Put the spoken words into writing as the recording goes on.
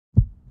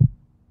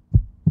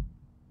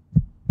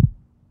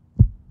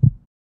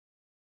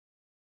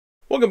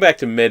Welcome back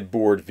to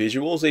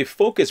MedBoardVisuals, a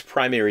focused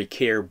primary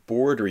care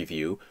board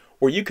review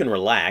where you can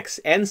relax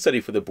and study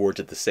for the boards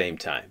at the same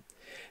time.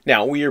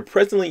 Now, we are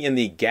presently in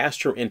the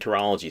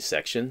gastroenterology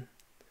section,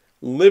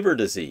 liver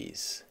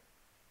disease,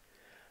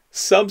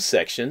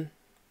 subsection,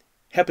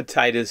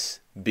 hepatitis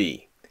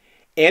B,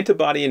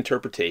 antibody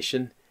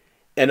interpretation,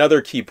 and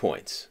other key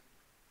points.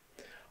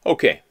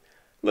 Okay,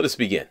 let us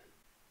begin.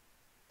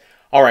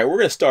 All right, we're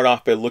going to start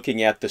off by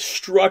looking at the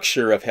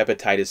structure of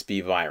hepatitis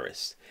B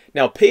virus.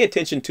 Now pay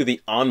attention to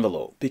the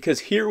envelope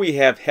because here we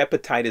have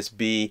hepatitis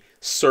B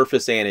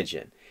surface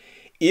antigen.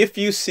 If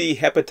you see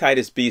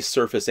hepatitis B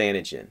surface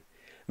antigen,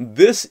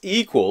 this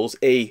equals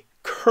a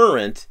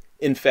current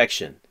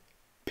infection,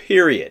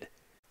 period.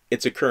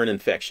 It's a current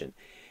infection.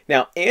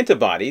 Now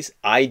antibodies,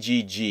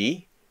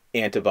 IgG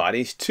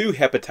antibodies to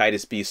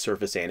hepatitis B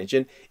surface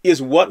antigen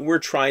is what we're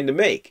trying to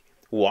make.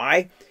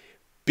 Why?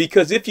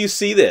 Because if you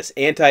see this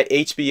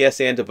anti-HBs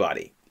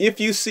antibody, if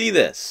you see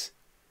this,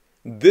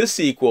 this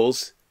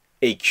equals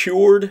a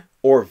cured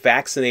or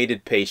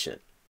vaccinated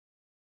patient.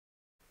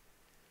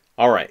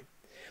 All right,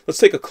 let's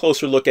take a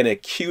closer look at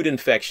acute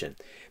infection.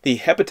 The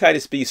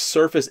hepatitis B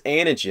surface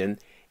antigen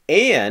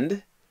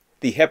and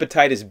the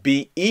hepatitis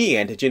B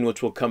antigen,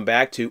 which we'll come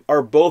back to,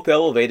 are both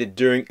elevated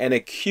during an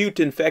acute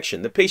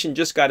infection. The patient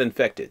just got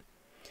infected.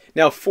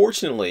 Now,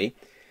 fortunately,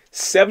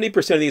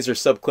 70% of these are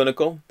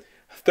subclinical.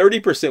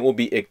 30% will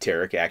be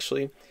icteric,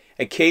 actually.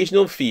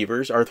 Occasional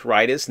fevers,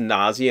 arthritis,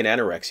 nausea, and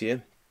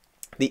anorexia.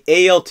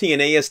 The ALT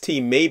and AST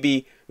may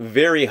be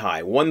very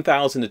high,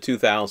 1,000 to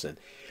 2,000.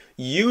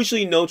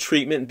 Usually no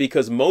treatment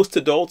because most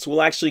adults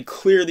will actually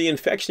clear the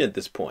infection at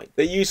this point.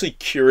 They usually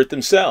cure it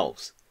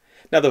themselves.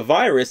 Now the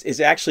virus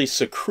is actually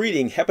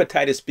secreting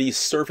hepatitis B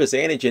surface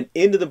antigen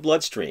into the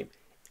bloodstream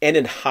and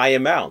in high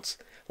amounts,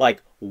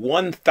 like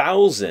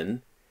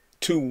 1,000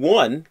 to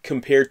 1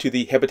 compared to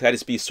the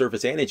hepatitis B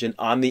surface antigen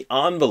on the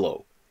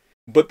envelope.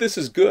 But this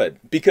is good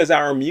because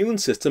our immune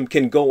system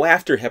can go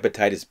after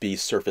hepatitis B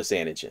surface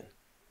antigen.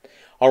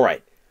 All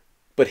right,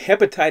 but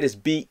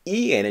hepatitis B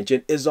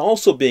antigen is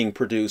also being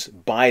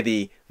produced by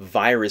the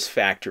virus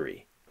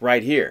factory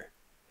right here.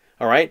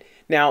 All right,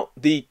 now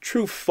the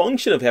true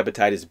function of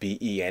hepatitis B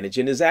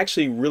antigen is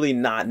actually really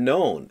not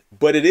known,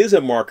 but it is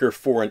a marker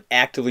for an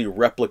actively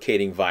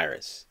replicating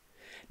virus.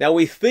 Now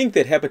we think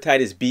that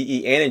hepatitis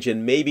B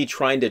antigen may be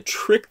trying to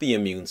trick the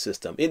immune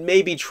system. It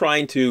may be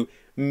trying to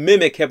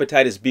mimic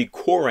hepatitis B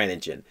core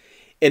antigen.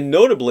 And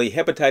notably,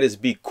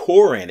 hepatitis B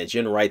core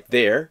antigen right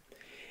there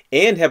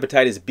and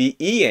hepatitis B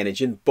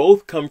antigen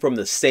both come from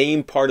the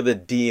same part of the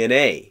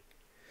DNA.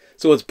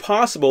 So it's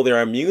possible that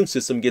our immune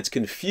system gets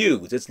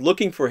confused. It's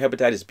looking for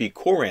hepatitis B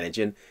core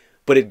antigen,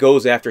 but it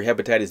goes after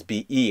hepatitis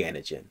B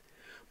antigen.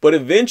 But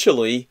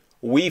eventually,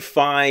 we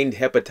find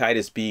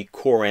hepatitis B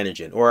core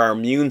antigen, or our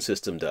immune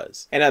system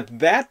does. And at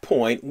that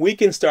point, we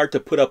can start to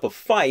put up a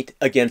fight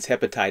against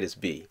hepatitis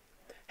B.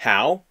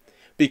 How?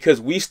 Because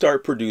we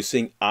start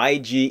producing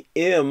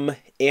IgM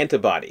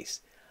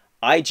antibodies.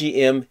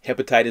 IgM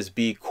hepatitis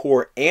B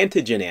core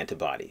antigen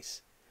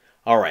antibodies.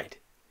 All right.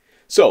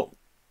 So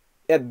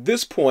at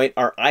this point,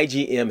 our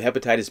IgM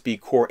hepatitis B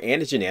core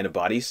antigen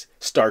antibodies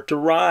start to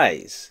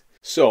rise.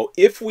 So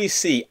if we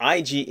see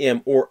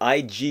IgM or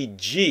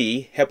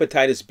IgG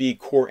hepatitis B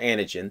core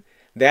antigen,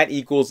 that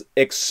equals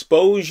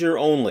exposure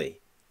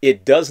only.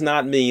 It does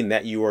not mean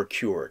that you are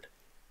cured.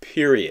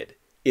 Period.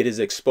 It is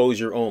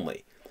exposure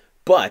only.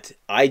 But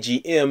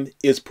IgM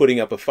is putting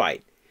up a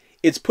fight.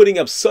 It's putting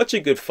up such a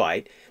good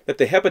fight that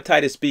the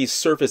hepatitis B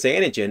surface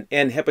antigen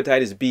and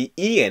hepatitis B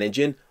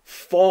antigen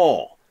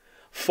fall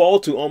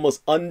to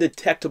almost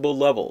undetectable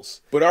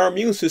levels. But our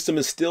immune system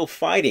is still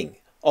fighting.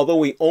 Although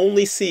we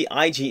only see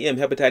IgM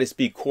hepatitis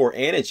B core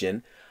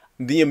antigen,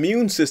 the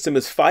immune system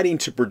is fighting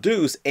to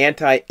produce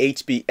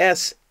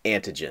anti-HBs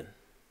antigen.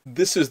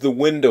 This is the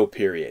window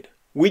period.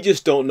 We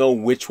just don't know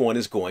which one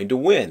is going to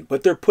win,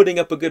 but they're putting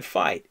up a good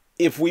fight.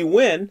 If we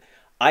win,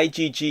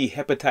 IgG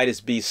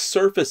hepatitis B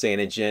surface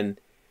antigen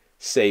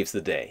saves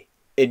the day.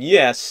 And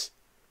yes,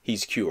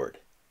 he's cured.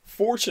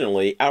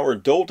 Fortunately, our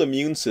adult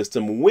immune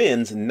system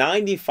wins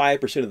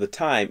 95% of the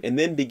time and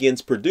then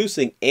begins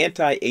producing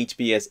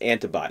anti-HBs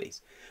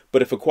antibodies.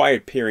 But if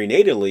acquired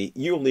perinatally,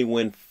 you only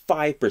win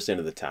 5%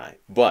 of the time.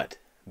 But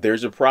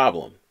there's a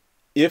problem.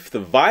 If the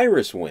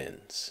virus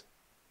wins,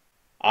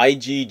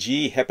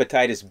 IgG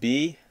hepatitis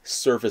B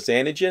surface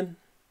antigen,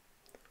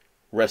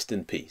 rest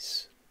in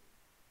peace.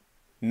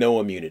 No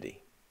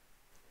immunity.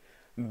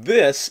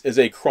 This is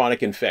a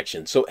chronic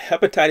infection, so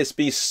hepatitis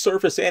B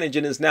surface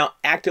antigen is now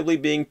actively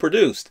being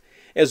produced,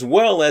 as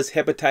well as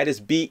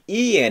hepatitis B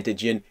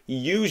antigen,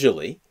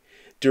 usually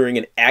during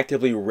an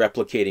actively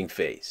replicating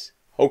phase.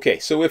 Okay,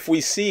 so if we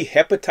see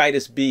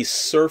hepatitis B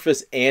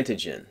surface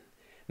antigen,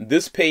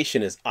 this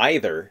patient is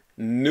either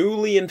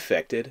newly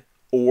infected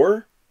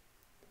or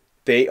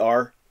they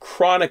are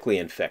chronically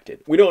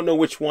infected. We don't know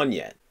which one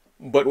yet,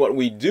 but what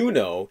we do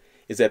know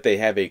is that they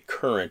have a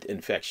current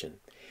infection.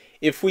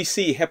 If we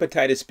see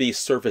hepatitis B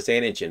surface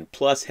antigen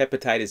plus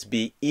hepatitis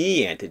B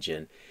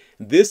antigen,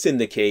 this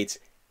indicates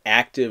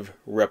active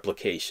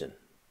replication.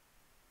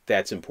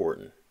 That's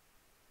important.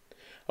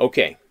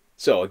 Okay,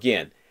 so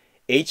again,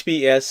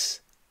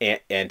 HBs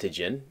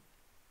antigen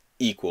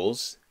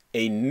equals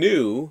a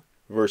new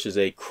versus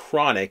a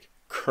chronic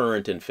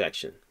current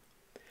infection.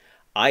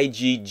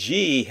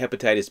 IgG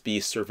hepatitis B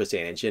surface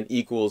antigen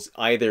equals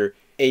either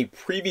a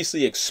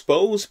previously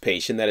exposed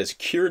patient that has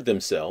cured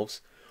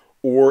themselves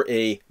or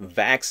a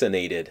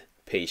vaccinated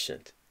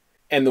patient.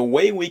 And the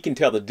way we can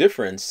tell the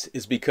difference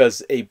is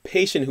because a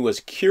patient who has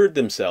cured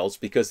themselves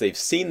because they've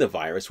seen the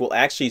virus will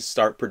actually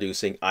start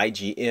producing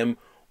IgM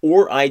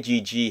or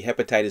IgG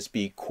hepatitis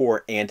B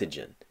core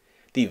antigen.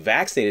 The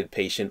vaccinated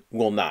patient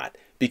will not,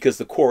 because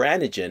the core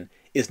antigen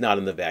is not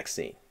in the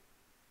vaccine.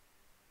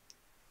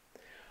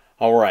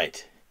 All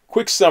right,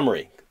 quick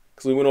summary,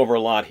 because we went over a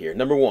lot here.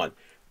 Number one,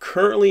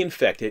 currently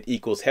infected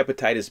equals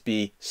hepatitis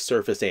B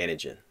surface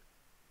antigen,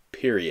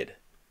 period.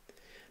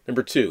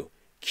 Number two,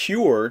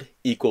 cured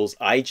equals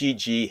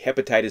IgG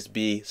hepatitis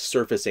B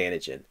surface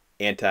antigen,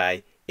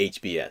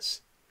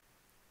 anti-HBs.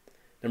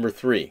 Number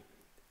three,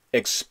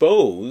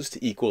 exposed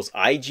equals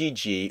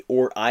IgG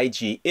or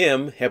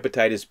IgM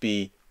hepatitis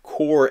B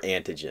core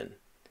antigen,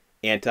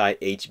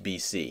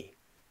 anti-HBC.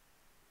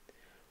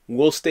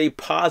 Will stay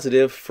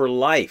positive for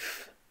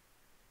life.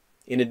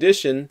 In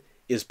addition,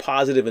 is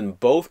positive in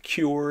both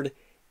cured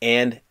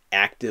and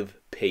active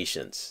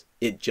patients.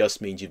 It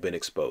just means you've been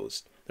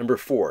exposed. Number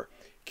four,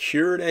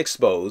 cured and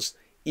exposed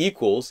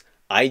equals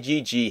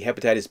IgG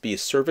hepatitis B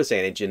surface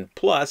antigen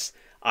plus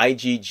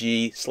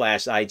IgG/IgM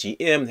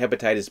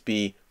hepatitis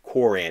B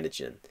core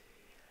antigen.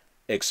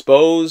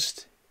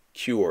 Exposed,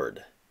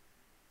 cured.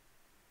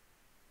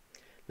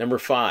 Number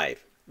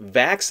five,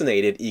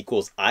 vaccinated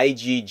equals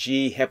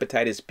IgG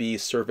hepatitis B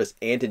surface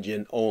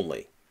antigen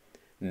only.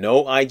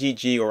 No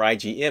IgG or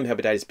IgM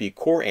hepatitis B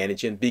core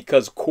antigen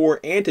because core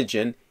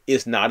antigen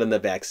is not in the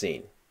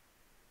vaccine.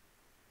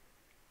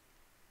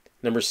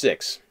 Number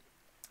six,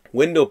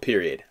 window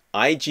period,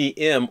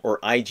 IgM or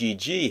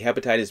IgG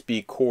hepatitis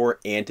B core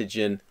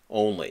antigen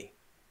only.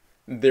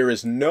 There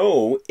is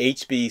no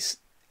HBs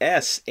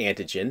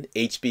antigen,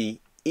 HBe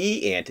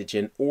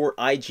antigen, or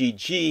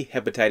IgG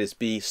hepatitis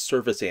B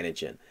surface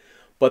antigen.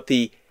 But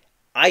the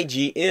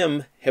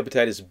IgM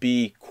hepatitis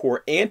B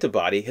core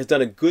antibody has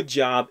done a good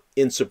job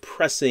in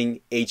suppressing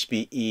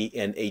HBe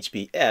and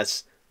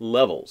HBs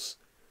levels,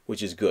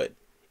 which is good.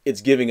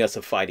 It's giving us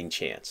a fighting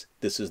chance.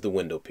 This is the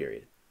window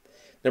period.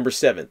 Number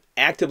seven,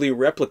 actively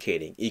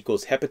replicating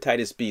equals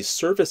hepatitis B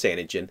surface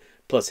antigen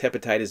plus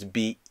hepatitis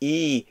B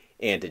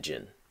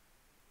antigen.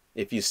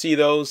 If you see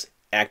those,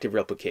 active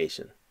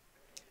replication.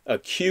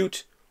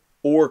 Acute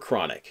or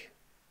chronic.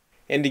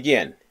 And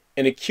again,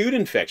 an acute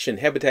infection,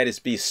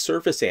 hepatitis B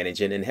surface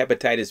antigen and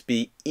hepatitis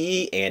B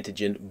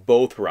antigen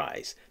both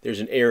rise.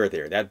 There's an error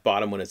there. That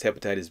bottom one is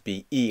hepatitis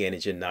B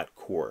antigen, not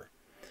core.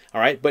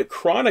 All right, but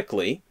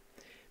chronically,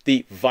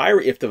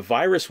 if the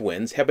virus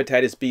wins,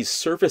 hepatitis B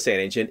surface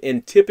antigen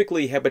and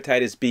typically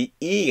hepatitis B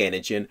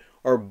antigen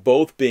are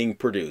both being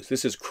produced.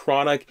 This is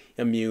chronic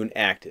immune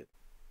active.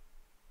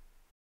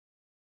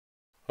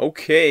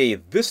 Okay,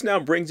 this now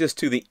brings us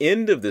to the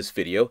end of this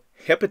video,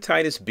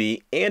 hepatitis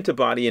B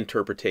antibody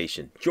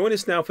interpretation. Join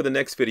us now for the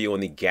next video in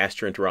the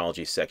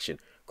gastroenterology section,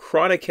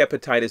 chronic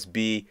hepatitis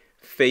B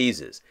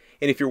phases.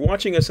 And if you're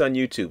watching us on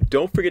YouTube,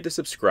 don't forget to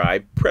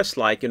subscribe, press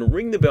like, and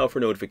ring the bell for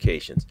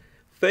notifications.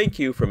 Thank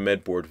you from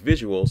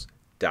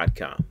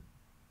MedBoardVisuals.com.